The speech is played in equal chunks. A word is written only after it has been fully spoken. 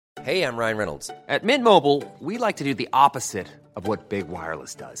Hey, I'm Ryan Reynolds. At Mint Mobile, we like to do the opposite of what Big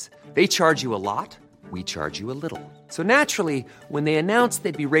Wireless does. They charge you a lot, we charge you a little. So naturally, when they announced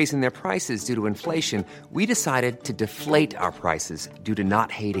they'd be raising their prices due to inflation, we decided to deflate our prices due to not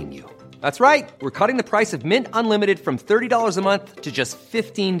hating you. That's right. We're cutting the price of Mint Unlimited from $30 a month to just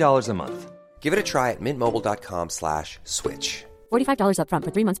 $15 a month. Give it a try at mintmobile.com/switch. $45 up front for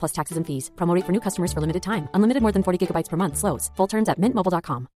 3 months plus taxes and fees. Promo rate for new customers for limited time. Unlimited more than 40 gigabytes per month. Slows full terms at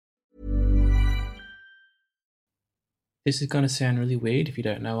mintmobile.com. This is going to sound really weird if you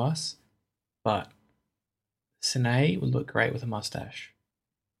don't know us, but Sine would look great with a mustache.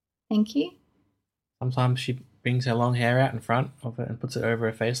 Thank you. Sometimes she brings her long hair out in front of it and puts it over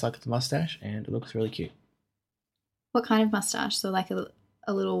her face like it's a mustache, and it looks really cute. What kind of mustache? So like a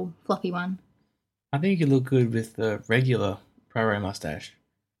little floppy one? I think you look good with the regular Poirot mustache.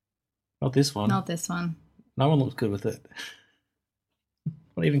 Not this one. Not this one. No one looks good with it.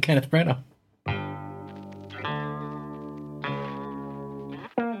 Not even Kenneth Branagh.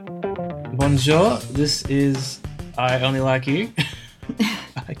 Bonjour, this is I Only Like You.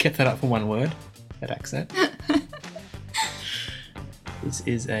 I kept that up for one word, that accent. This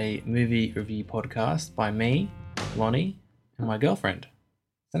is a movie review podcast by me, Lonnie, and my girlfriend,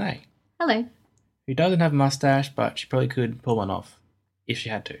 Sine. Hello. Who doesn't have a mustache, but she probably could pull one off if she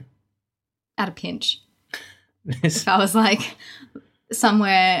had to. At a pinch. If I was like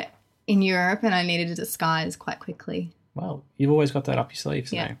somewhere in Europe and I needed to disguise quite quickly. Well, you've always got that up your sleeve,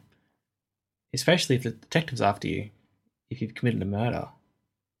 Sine. Yeah. Especially if the detective's after you, if you've committed a murder. Are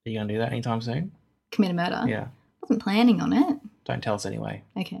you going to do that anytime soon? Commit a murder? Yeah. Wasn't planning on it. Don't tell us anyway.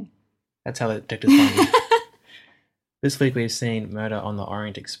 Okay. That's how the detectives find you. This week we've seen Murder on the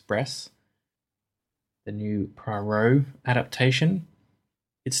Orient Express, the new Poirot adaptation.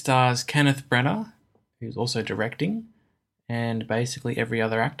 It stars Kenneth Branagh, who's also directing, and basically every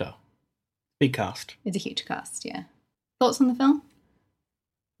other actor. Big cast. It's a huge cast, yeah. Thoughts on the film?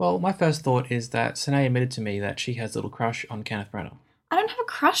 Well, my first thought is that Sine admitted to me that she has a little crush on Kenneth Branagh. I don't have a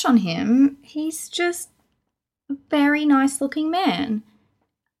crush on him. He's just a very nice looking man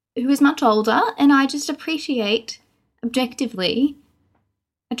who is much older, and I just appreciate, objectively,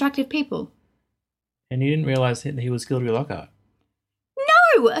 attractive people. And you didn't realise that he was Gilderoy Lockhart?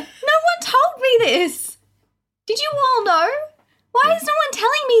 No! No one told me this! Did you all know? Why is no one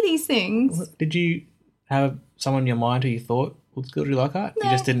telling me these things? Did you have someone in your mind who you thought was Gilderoy Lockhart? No.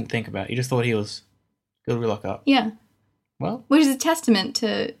 You just didn't think about it. You just thought he was Gilderoy Lockhart. Yeah. Well, Which is a testament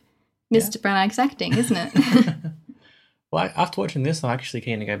to Mr. Branagh's acting, isn't it? well, after watching this, I'm actually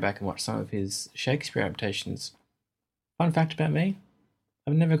keen to go back and watch some of his Shakespeare adaptations. Fun fact about me,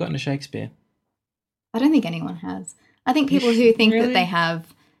 I've never gotten to Shakespeare. I don't think anyone has. I think people who think really? that they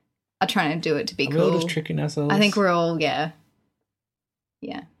have are trying to do it to be Are cool. we all just tricking ourselves? I think we're all, yeah.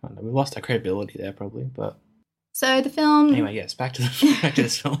 Yeah. I don't know, we've lost our credibility there probably, but So the film, anyway, yes, back to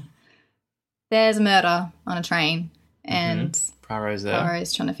this film. there's a murder on a train and Poirot's there.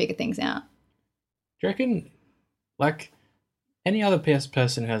 Poirot's trying to figure things out. Do you reckon, like any other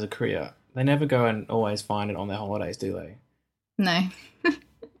person who has a career, they never go and always find it on their holidays, do they? No.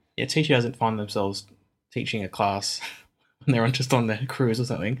 Yeah, a teacher doesn't find themselves teaching a class when they're just on their cruise or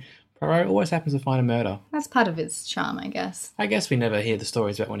something. Poirot always happens to find a murder. That's part of his charm, I guess. I guess we never hear the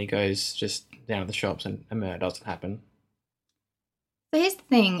stories about when he goes just down to the shops and a murder doesn't happen. So here's the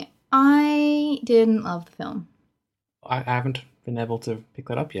thing. I didn't love the film. I haven't been able to pick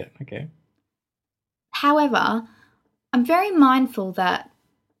that up yet. Okay. However, I'm very mindful that,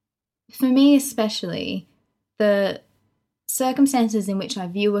 for me especially, the circumstances in which I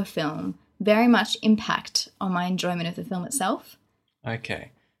view a film very much impact on my enjoyment of the film itself.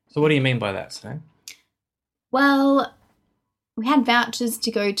 Okay. So what do you mean by that, Snow? Well, we had vouchers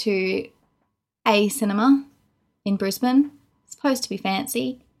to go to a cinema in Brisbane. It's supposed to be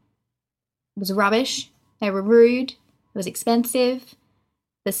fancy. It was rubbish. They were rude. It was expensive.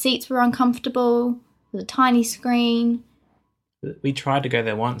 The seats were uncomfortable. It was a tiny screen. We tried to go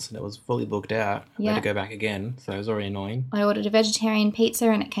there once and it was fully booked out. We Yeah. had to go back again, so it was already annoying. I ordered a vegetarian pizza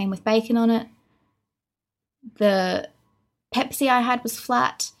and it came with bacon on it. The Pepsi I had was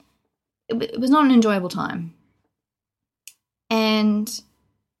flat. It was not an enjoyable time. And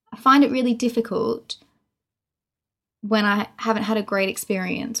I find it really difficult when I haven't had a great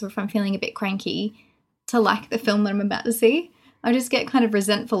experience or if I'm feeling a bit cranky to like the film that I'm about to see. I just get kind of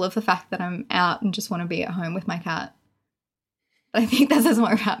resentful of the fact that I'm out and just want to be at home with my cat. But I think that says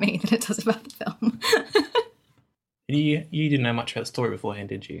more about me than it does about the film. You didn't know much about the story beforehand,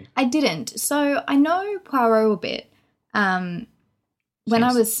 did you? I didn't. So I know Poirot a bit. When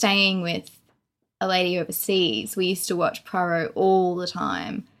I was staying with a lady overseas, we used to watch Poirot all the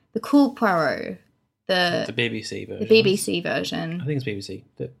time. the cool Poirot, The the BBC version. BBC I version, think it's BBC.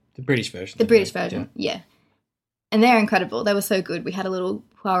 The British version. the British anyway. version, yeah. And they're incredible. They were so good. We had a little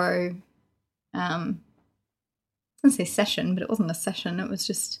Poirot, I was going to say session, but it wasn't a session. It was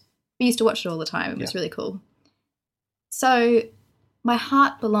just, we used to watch it all the time. It was really cool. So my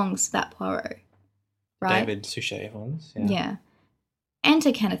heart belongs to that Poirot, right? David Suchet ones. Yeah.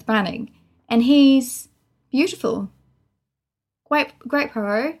 Enter Kenneth Branagh. And he's beautiful. Great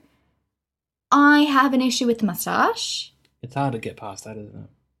Poirot. I have an issue with the moustache. It's hard to get past that, isn't it?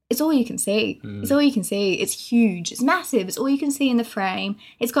 It's all you can see. It's all you can see. It's huge. It's massive. It's all you can see in the frame.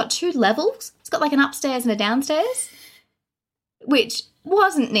 It's got 2 levels. It's got like an upstairs and a downstairs, which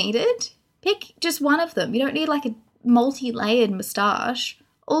wasn't needed. Pick just one of them. You don't need like a multi-layered moustache.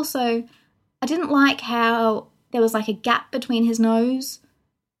 Also, I didn't like how there was like a gap between his nose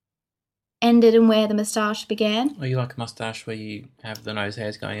ended and where the moustache began. Or you like a moustache where you have the nose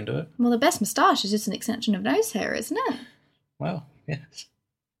hairs going into it? Well, the best moustache is just an extension of nose hair, isn't it? Well, yes.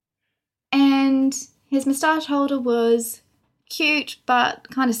 And his moustache holder was cute but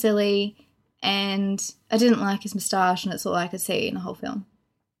kind of silly, and I didn't like his moustache, and it's all I could see in the whole film.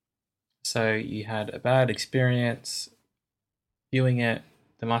 So you had a bad experience viewing it,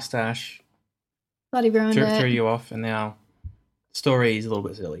 the moustache Bloody ruined threw it. you off, and now the story is a little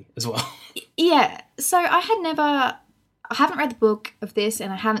bit silly as well. Yeah, so I haven't read the book of this,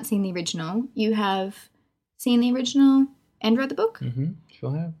 and I haven't seen the original. You have seen the original and read the book? Mm-hmm.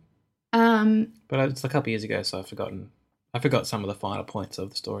 Sure have. But it's a couple of years ago, so I forgot some of the final points of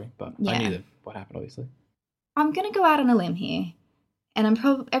the story, but I knew what happened, obviously. I'm going to go out on a limb here, and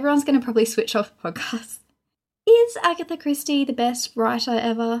everyone's going to probably switch off the podcast. Is Agatha Christie the best writer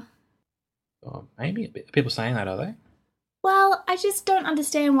ever? Oh, maybe. Are people saying that, are they? Well, I just don't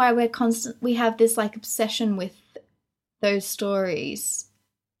understand why we have this like obsession with those stories.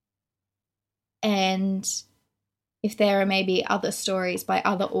 And if there are maybe other stories by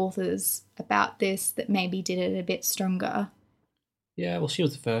other authors about this that maybe did it a bit stronger. Yeah, well, she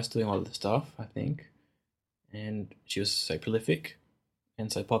was the first doing a lot of the stuff, I think. And she was so prolific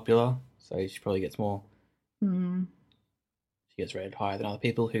and so popular, so she probably gets more. Mm. She gets rated higher than other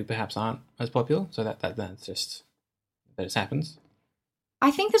people who perhaps aren't as popular, so that's just that just happens.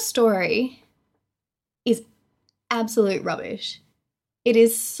 I think the story is absolute rubbish. It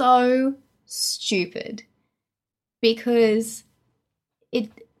is so stupid because it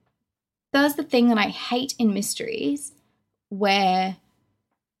does the thing that I hate in mysteries where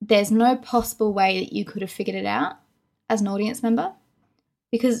there's no possible way that you could have figured it out as an audience member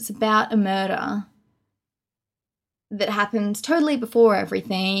because it's about a murder that happens totally before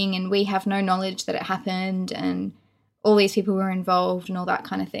everything and we have no knowledge that it happened and all these people were involved and all that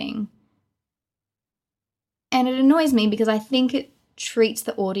kind of thing. And it annoys me because I think it treats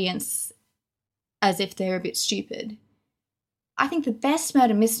the audience as if they're a bit stupid. I think the best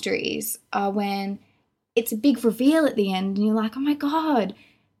murder mysteries are when it's a big reveal at the end and you're like, oh my God,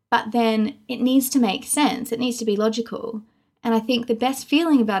 but then it needs to make sense. It needs to be logical. And I think the best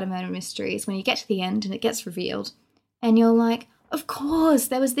feeling about a murder mystery is when you get to the end and it gets revealed and you're like, of course,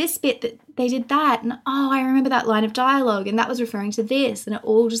 there was this bit that they did that. And oh, I remember that line of dialogue and that was referring to this. And it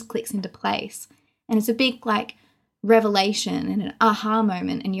all just clicks into place. And it's a big like revelation and an aha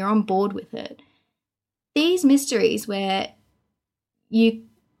moment and you're on board with it. These mysteries where you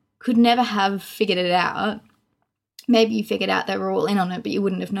could never have figured it out, maybe you figured out they were all in on it, but you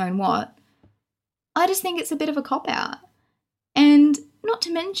wouldn't have known what. I just think it's a bit of a cop-out. And not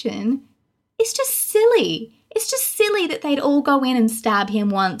to mention, it's just silly. It's just silly that they'd all go in and stab him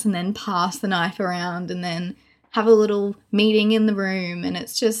once and then pass the knife around and then have a little meeting in the room. And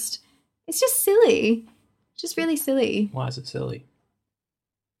it's just silly. It's just really silly. Why is it silly?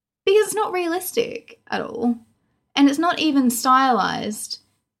 Because it's not realistic at all. And it's not even stylized.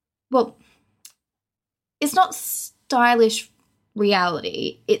 Well, it's not stylish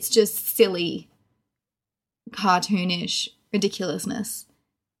reality. It's just silly, cartoonish ridiculousness.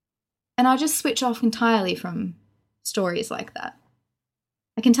 And I just switch off entirely from stories like that.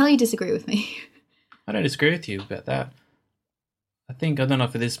 I can tell you disagree with me. I don't disagree with you about that. I don't know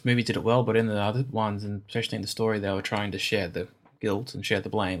if this movie did it well, but in the other ones, and especially in the story, they were trying to share the guilt and share the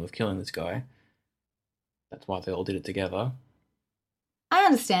blame of killing this guy. That's why they all did it together. I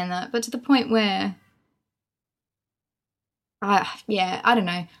understand that, but to the point where... I don't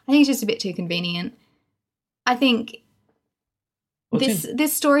know. I think it's just a bit too convenient. I think...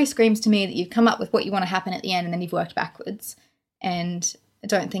 This story screams to me that you've come up with what you want to happen at the end and then you've worked backwards. And I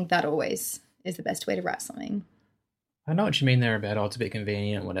don't think that always is the best way to write something. I know what you mean there about, it's a bit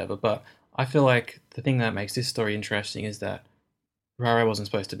convenient and whatever, but I feel like the thing that makes this story interesting is that Poirot wasn't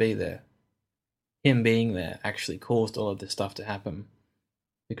supposed to be there. Him being there actually caused all of this stuff to happen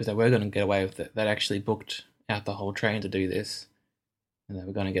because they were going to get away with it. They'd actually booked out the whole train to do this, and they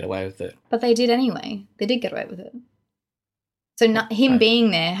were going to get away with it. But they did anyway. They did get away with it. So him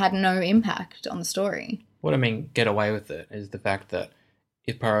being there had no impact on the story. What I mean, get away with it, is the fact that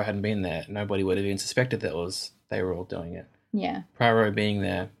if Poirot hadn't been there, nobody would have even suspected that they were all doing it. Yeah. Poirot being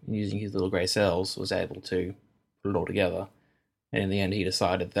there, using his little grey cells, was able to put it all together. And in the end, he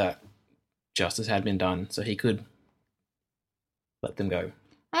decided that justice had been done, so he could let them go.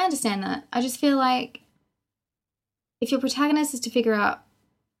 I understand that. I just feel like if your protagonist is to figure out,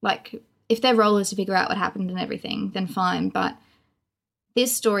 like, if their role is to figure out what happened and everything, then fine. But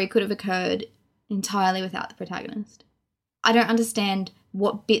this story could have occurred entirely without the protagonist. I don't understand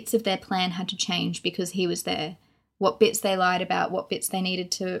what bits of their plan had to change because he was there, what bits they lied about, what bits they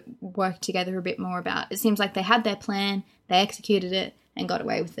needed to work together a bit more about. It seems like they had their plan, they executed it, and got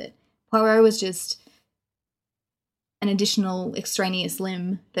away with it. Poirot was just an additional extraneous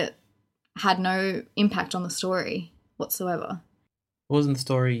limb that had no impact on the story whatsoever. Wasn't the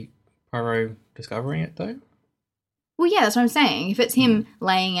story Poirot discovering it, though? Well, yeah, that's what I'm saying. If it's him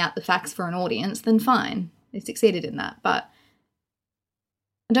laying out the facts for an audience, then fine. They succeeded in that. But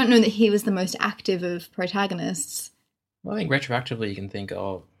I don't know that he was the most active of protagonists. Well, I think retroactively you can think,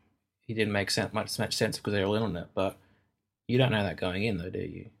 oh, he didn't make much sense because they were all in on it, but you don't know that going in, though, do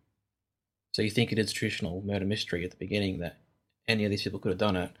you? So you think it is a traditional murder mystery at the beginning that any of these people could have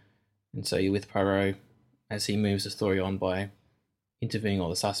done it, and so you're with Poirot as he moves the story on by interviewing all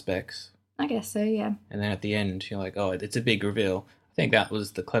the suspects. I guess so, yeah. And then at the end, you're like, oh, it's a big reveal. I think that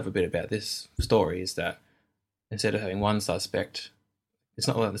was the clever bit about this story, is that instead of having one suspect, it's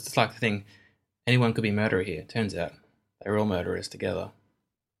like the thing, anyone could be murderer here. Turns out they're all murderers together.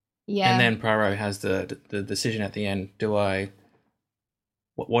 Yeah. And then Poirot has the decision at the end,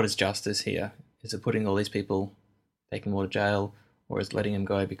 what is justice here? Is it putting all these people, taking them all to jail, or is it letting them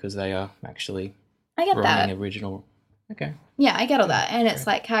go because they are actually wronging original? Okay. Yeah, I get all that. And it's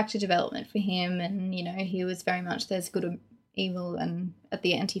like character development for him, and, you know, he was very much there's good and evil, and at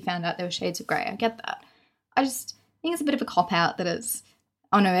the end he found out there were shades of grey. I get that. I just think it's a bit of a cop-out that it's,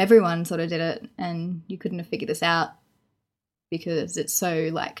 oh no, everyone sort of did it and you couldn't have figured this out because it's so,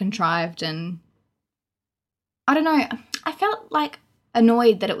 like, contrived. And I don't know, I felt, like,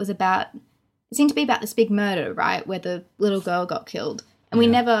 annoyed that it seemed to be about this big murder, right, where the little girl got killed. And we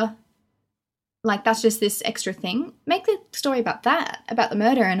never, like, that's just this extra thing. Make the story about that, about the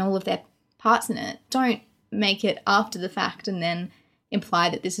murder and all of their parts in it. Don't make it after the fact and then imply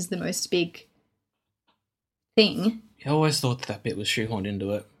that this is the most big thing. I always thought that bit was shoehorned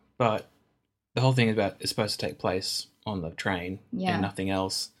into it, but the whole thing is supposed to take place on the train and nothing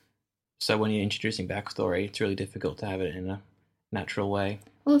else. So when you're introducing backstory, it's really difficult to have it in a natural way.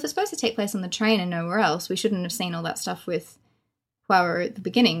 Well, if it's supposed to take place on the train and nowhere else, we shouldn't have seen all that stuff with Poirot at the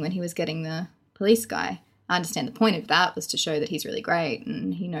beginning when he was getting the police guy. I understand the point of that was to show that he's really great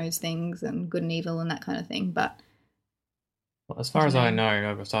and he knows things and good and evil and that kind of thing, but... Well, as far as I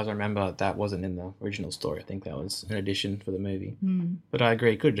know, as far as I remember, that wasn't in the original story. I think that was an addition for the movie. But I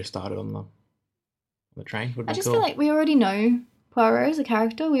agree, it could have just started on the train. I just feel like we already know Poirot as a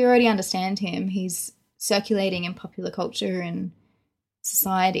character. We already understand him. He's circulating in popular culture and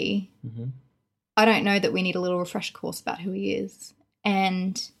society. I don't know that we need a little refresher course about who he is.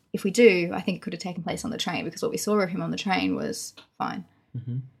 And if we do, I think it could have taken place on the train because what we saw of him on the train was fine.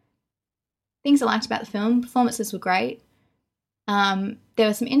 Things I liked about the film, performances were great. There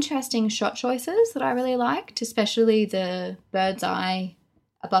were some interesting shot choices that I really liked, especially the bird's eye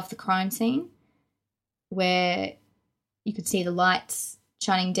above the crime scene where you could see the lights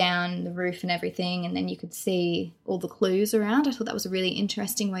shining down the roof and everything, and then you could see all the clues around. I thought that was a really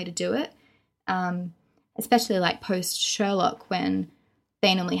interesting way to do it, especially like post-Sherlock when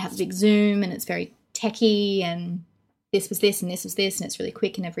they normally have a big zoom and it's very techy and this was this and this was this and it's really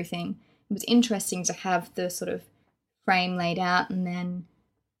quick and everything. It was interesting to have the sort of frame laid out and then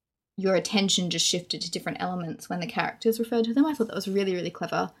your attention just shifted to different elements when the characters referred to them. I thought that was really, really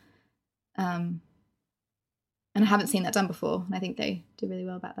clever. And I haven't seen that done before, and I think they did really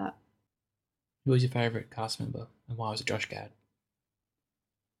well about that. Who was your favourite cast member, and why was it Josh Gad?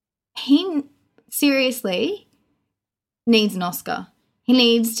 He seriously needs an Oscar. He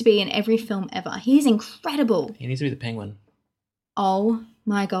needs to be in every film ever. He's incredible. He needs to be the Penguin. Oh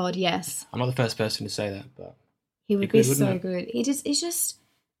my God, yes. I'm not the first person to say that, but he would be so good. It's just,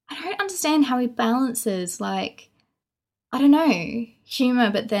 I don't understand how he balances, like, I don't know,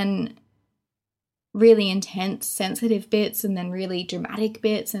 humour, but then really intense, sensitive bits and then really dramatic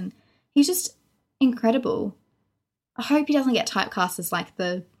bits, and he's just incredible. I hope he doesn't get typecast as like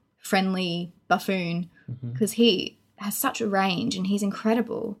the friendly buffoon, because he has such a range and he's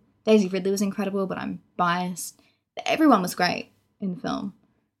incredible. Daisy Ridley was incredible, but I'm biased. Everyone was great in the film.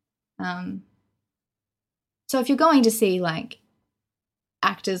 So if you're going to see like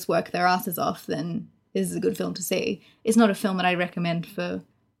actors work their asses off, then this is a good film to see. It's not a film that I recommend for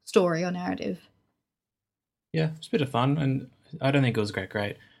story or narrative. Yeah, it's a bit of fun, and I don't think it was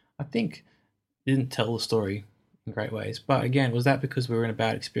great. I think it didn't tell the story in great ways. But again, was that because we were in a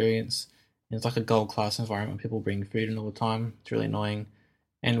bad experience? It's like a gold class environment. People bring food in all the time. It's really annoying.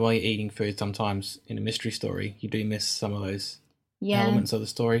 And while you're eating food, sometimes in a mystery story, you do miss some of those elements of the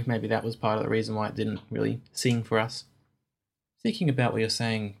story. Maybe that was part of the reason why it didn't really sing for us. Thinking about what you're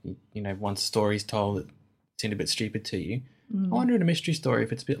saying, you know, once story's told, it seemed a bit stupid to you. I wonder in a mystery story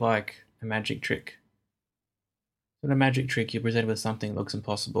if it's a bit like a magic trick. So in a magic trick, you're presented with something that looks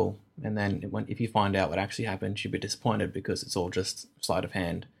impossible, and then if you find out what actually happened, you'd be disappointed because it's all just sleight of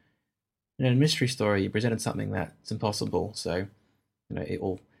hand. And in a mystery story, you're presented something that's impossible, so, you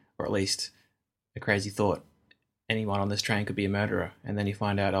know, or at least a crazy thought, anyone on this train could be a murderer, and then you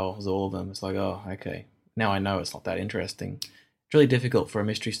find out, oh, it was all of them. It's like, oh, okay, now I know it's not that interesting. It's really difficult for a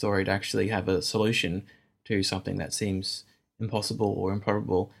mystery story to actually have a solution to something that seems impossible or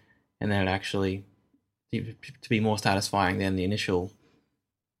improbable, and then it actually to be more satisfying than the initial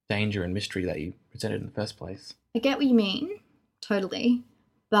danger and mystery that you presented in the first place. I get what you mean, totally,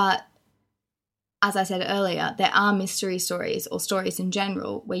 but as I said earlier, there are mystery stories or stories in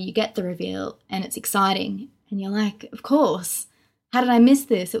general where you get the reveal and it's exciting and you're like, of course, how did I miss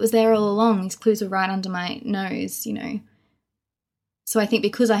this? It was there all along. These clues were right under my nose, you know. So I think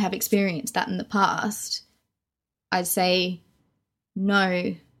because I have experienced that in the past, I'd say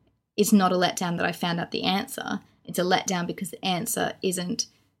no, it's not a letdown that I found out the answer. It's a letdown because the answer isn't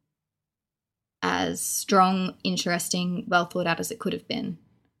as strong, interesting, well thought out as it could have been.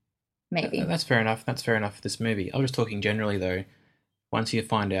 Maybe. That's fair enough. That's fair enough for this movie. I was talking generally, though. Once you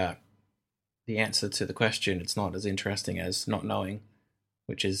find out the answer to the question, it's not as interesting as not knowing,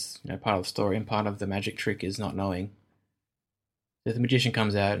 which is, you know, part of the story, and part of the magic trick is not knowing. If the magician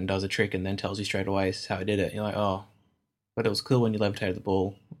comes out and does a trick and then tells you straight away this is how I did it, you're like, oh, but it was cool when you levitated the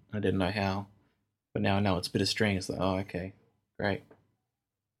ball. I didn't know how, but now I know it's a bit of string. It's like, oh, okay, great.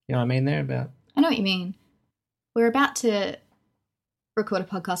 You know what I mean there about? I know what you mean. We're about to record a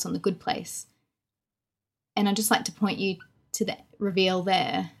podcast on The Good Place, and I'd just like to point you to the reveal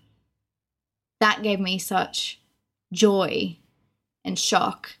there. That gave me such joy and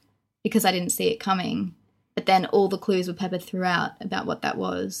shock because I didn't see it coming, but then all the clues were peppered throughout about what that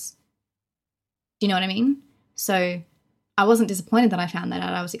was. Do you know what I mean? So I wasn't disappointed that I found that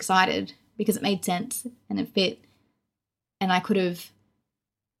out. I was excited because it made sense and it fit, and I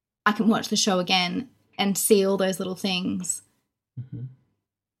can watch the show again and see all those little things. Mm-hmm.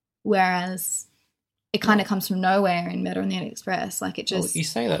 Whereas it kind of comes from nowhere in Murder on the Orient Express. Like, it just... Well, you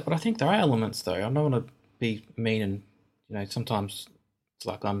say that, but I think there are elements, though. I don't want to be mean and, you know, sometimes it's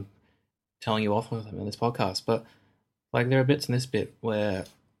like I'm telling you off with him in this podcast, but, like, there are bits in this bit where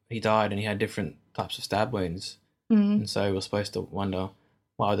he died and he had different types of stab wounds. And so we're supposed to wonder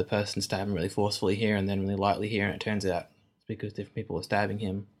why the person stabbed him really forcefully here and then really lightly here, and it turns out it's because different people were stabbing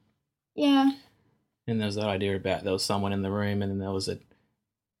him. Yeah. And there was that idea about there was someone in the room, and then there was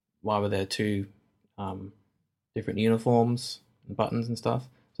why were there two different uniforms and buttons and stuff?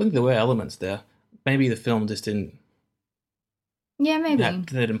 So I think there were elements there. Maybe the film just didn't... Yeah, maybe.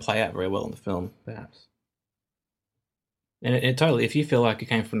 They didn't play out very well in the film, perhaps. And it totally, if you feel like it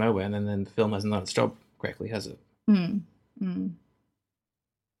came from nowhere, and then the film hasn't done its job correctly, has it?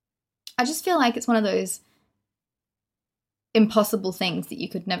 I just feel like it's one of those impossible things that you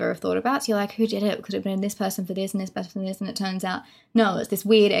could never have thought about. So you're like, who did it? Could it have been this person for this and this person for this? And it turns out, no, it's this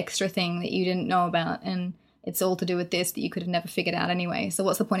weird extra thing that you didn't know about, and it's all to do with this that you could have never figured out anyway. So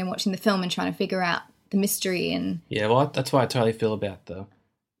what's the point in watching the film and trying to figure out the mystery? And yeah, well, that's why I totally feel about the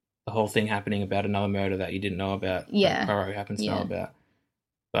whole thing happening about another murder that you didn't know about. Yeah. That Poirot happens to know about.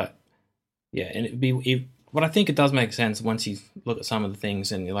 But yeah, and it'd be... But I think it does make sense once you look at some of the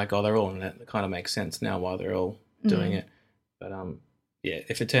things and you're like, oh, they're all in it. It kind of makes sense now why they're all doing it. But yeah,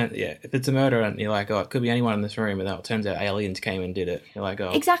 if it's a murder and you're like, oh, it could be anyone in this room, and then it turns out aliens came and did it. You're like,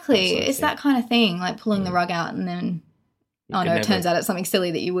 oh, exactly. It's that kind of thing, like pulling the rug out and then, it turns out it's something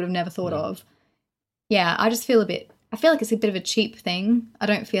silly that you would have never thought of. Yeah, I feel like it's a bit of a cheap thing. I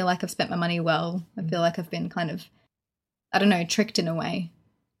don't feel like I've spent my money well. I feel like I've been kind of, I don't know, tricked in a way.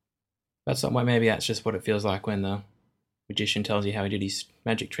 Maybe that's just what it feels like when the magician tells you how he did his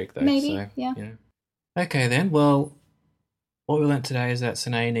magic trick, though. Maybe, yeah. Okay, then. Well, what we learnt today is that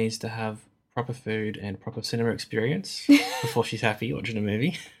Sine needs to have proper food and proper cinema experience before she's happy watching a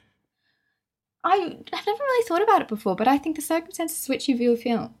movie. I've never really thought about it before, but I think the circumstances which you view a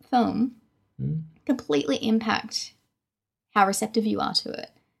film completely impact how receptive you are to it.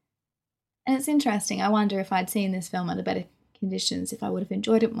 And it's interesting. I wonder if I'd seen this film under better conditions, if I would have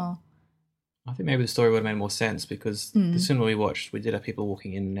enjoyed it more. I think maybe the story would have made more sense because the cinema we watched, we did have people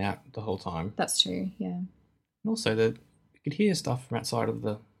walking in and out the whole time. That's true, yeah. And also, you could hear stuff from outside of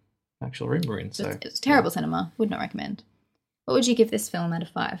the actual room we're in. So it's terrible cinema. Would not recommend. What would you give this film out of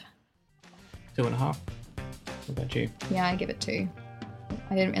 5? 2.5. What about you? Yeah, I give it 2.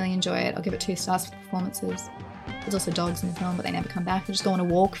 I didn't really enjoy it. I'll give it 2 stars for the performances. There's also dogs in the film, but they never come back. They just go on a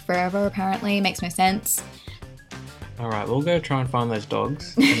walk forever, apparently. It makes no sense. All right, we'll go try and find those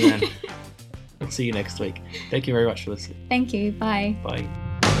dogs, and then we'll see you next week. Thank you very much for listening. Thank you. Bye. Bye.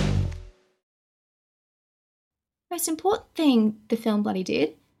 Most important thing the film bloody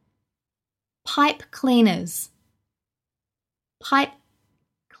did. Pipe cleaners. Pipe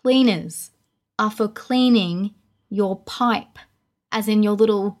cleaners are for cleaning your pipe, as in your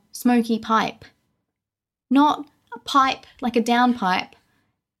little smoky pipe. Not a pipe like a downpipe.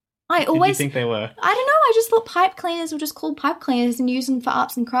 Did you think they were? I don't know. I just thought pipe cleaners were just called pipe cleaners and used them for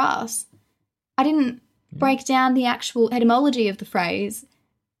arts and crafts. I didn't break down the actual etymology of the phrase.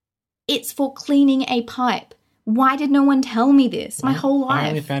 It's for cleaning a pipe. Why did no one tell me this my whole life? I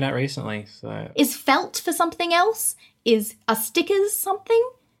only found out recently. So is felt for something else? Are stickers something?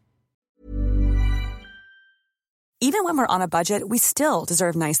 Even when we're on a budget, we still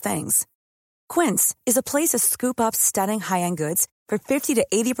deserve nice things. Quince is a place to scoop up stunning high-end goods for 50 to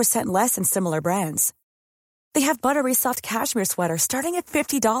 80% less than similar brands. They have buttery soft cashmere sweaters starting at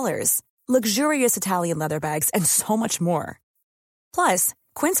 $50, luxurious Italian leather bags, and so much more. Plus,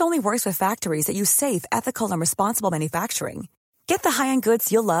 Quince only works with factories that use safe, ethical, and responsible manufacturing. Get the high-end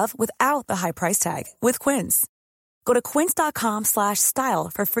goods you'll love without the high price tag with Quince. Go to quince.com/style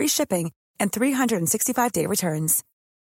for free shipping and 365-day returns.